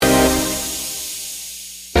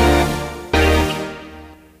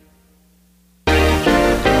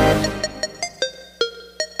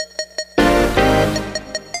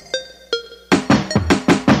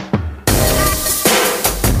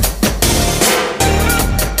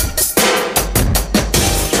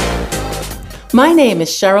My name is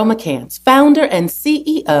Cheryl McCants, founder and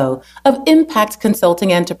CEO of Impact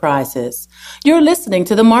Consulting Enterprises. You're listening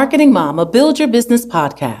to the Marketing Mama Build Your Business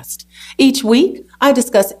podcast. Each week, I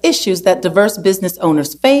discuss issues that diverse business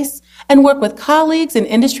owners face and work with colleagues and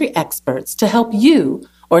industry experts to help you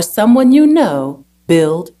or someone you know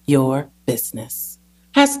build your business.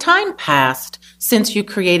 Has time passed since you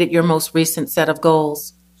created your most recent set of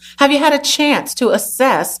goals? Have you had a chance to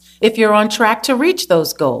assess if you're on track to reach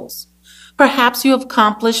those goals? Perhaps you have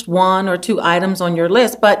accomplished one or two items on your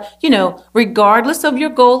list, but, regardless of your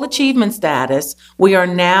goal achievement status, we are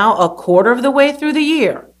now a quarter of the way through the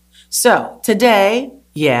year. So today,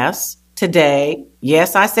 yes,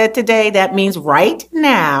 I said today, that means right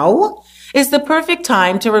now, is the perfect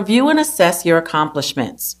time to review and assess your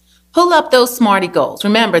accomplishments. Pull up those SMARTIE goals.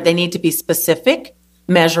 Remember, they need to be specific,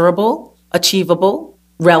 measurable, achievable,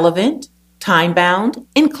 relevant, time-bound,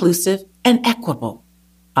 inclusive, and equitable.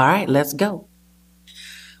 All right, let's go.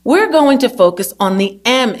 We're going to focus on the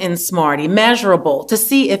M in SMARTIE, measurable, to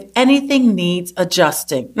see if anything needs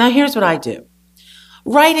adjusting. Now, here's what I do.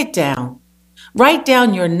 Write it down. Write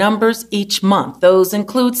down your numbers each month. Those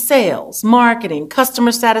include sales, marketing,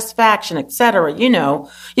 customer satisfaction, etc.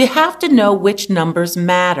 You have to know which numbers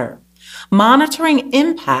matter. Monitoring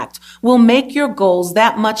impact will make your goals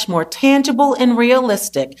that much more tangible and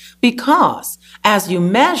realistic because as you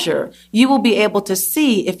measure, you will be able to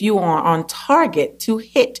see if you are on target to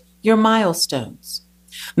hit your milestones.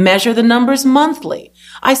 Measure the numbers monthly.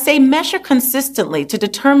 I say measure consistently to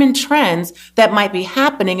determine trends that might be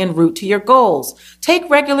happening en route to your goals. Take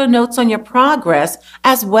regular notes on your progress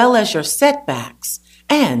as well as your setbacks.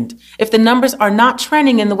 And if the numbers are not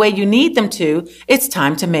trending in the way you need them to, it's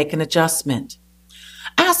time to make an adjustment.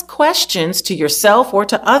 Ask questions to yourself or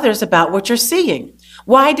to others about what you're seeing.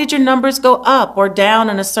 Why did your numbers go up or down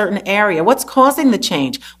in a certain area? What's causing the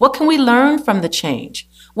change? What can we learn from the change?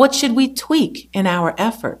 What should we tweak in our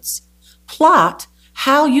efforts? Plot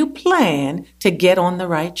how you plan to get on the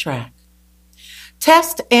right track.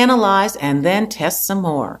 Test, analyze, and then test some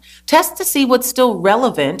more. Test to see what's still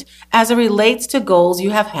relevant as it relates to goals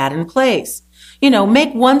you have had in place.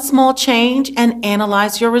 Make one small change and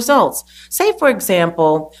analyze your results. Say, for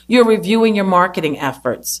example, you're reviewing your marketing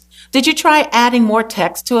efforts. Did you try adding more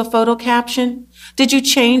text to a photo caption? Did you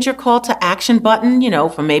change your call to action button,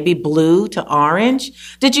 from maybe blue to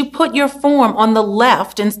orange? Did you put your form on the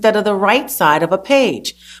left instead of the right side of a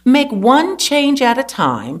page? Make one change at a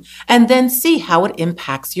time and then see how it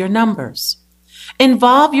impacts your numbers.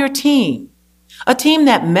 Involve your team. A team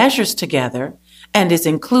that measures together and is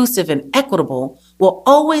inclusive and equitable will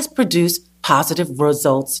always produce positive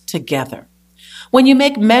results together. When you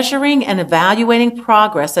make measuring and evaluating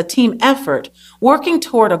progress a team effort, working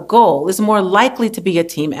toward a goal is more likely to be a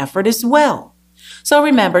team effort as well. So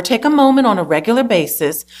remember, take a moment on a regular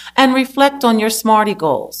basis and reflect on your SMARTIE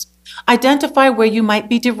goals. Identify where you might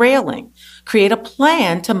be derailing. Create a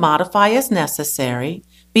plan to modify as necessary.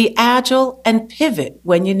 Be agile and pivot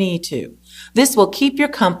when you need to. This will keep your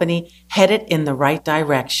company headed in the right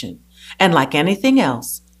direction. And like anything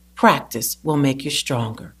else, practice will make you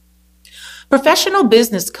stronger. Professional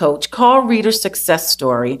business coach Carl Reeder's success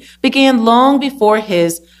story began long before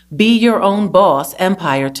his Be Your Own Boss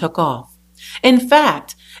empire took off. In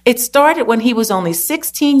fact, it started when he was only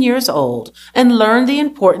 16 years old and learned the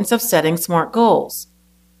importance of setting SMART goals.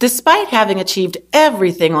 Despite having achieved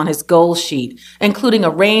everything on his goal sheet, including a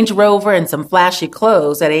Range Rover and some flashy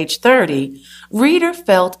clothes at age 30, Reeder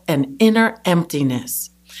felt an inner emptiness.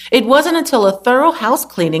 It wasn't until a thorough house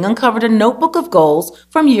cleaning uncovered a notebook of goals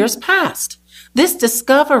from years past. This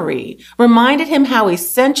discovery reminded him how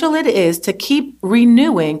essential it is to keep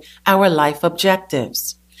renewing our life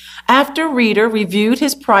objectives. After Reeder reviewed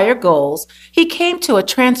his prior goals, he came to a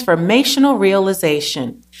transformational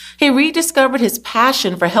realization. He rediscovered his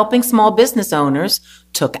passion for helping small business owners,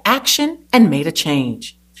 took action, and made a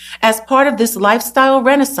change. As part of this lifestyle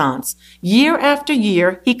renaissance, year after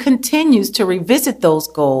year, he continues to revisit those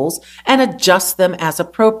goals and adjust them as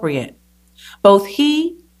appropriate. Both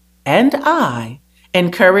he and I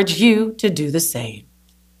encourage you to do the same.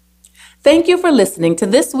 Thank you for listening to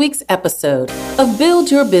this week's episode of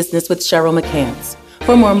Build Your Business with Cheryl McCants.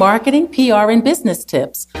 For more marketing, PR, and business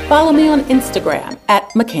tips, follow me on Instagram at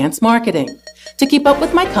McCants Marketing. To keep up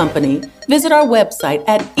with my company, visit our website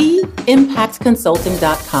at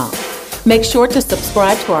eimpactconsulting.com. Make sure to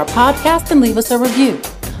subscribe to our podcast and leave us a review.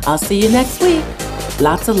 I'll see you next week.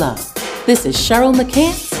 Lots of love. This is Cheryl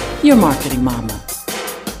McCants, your marketing mama.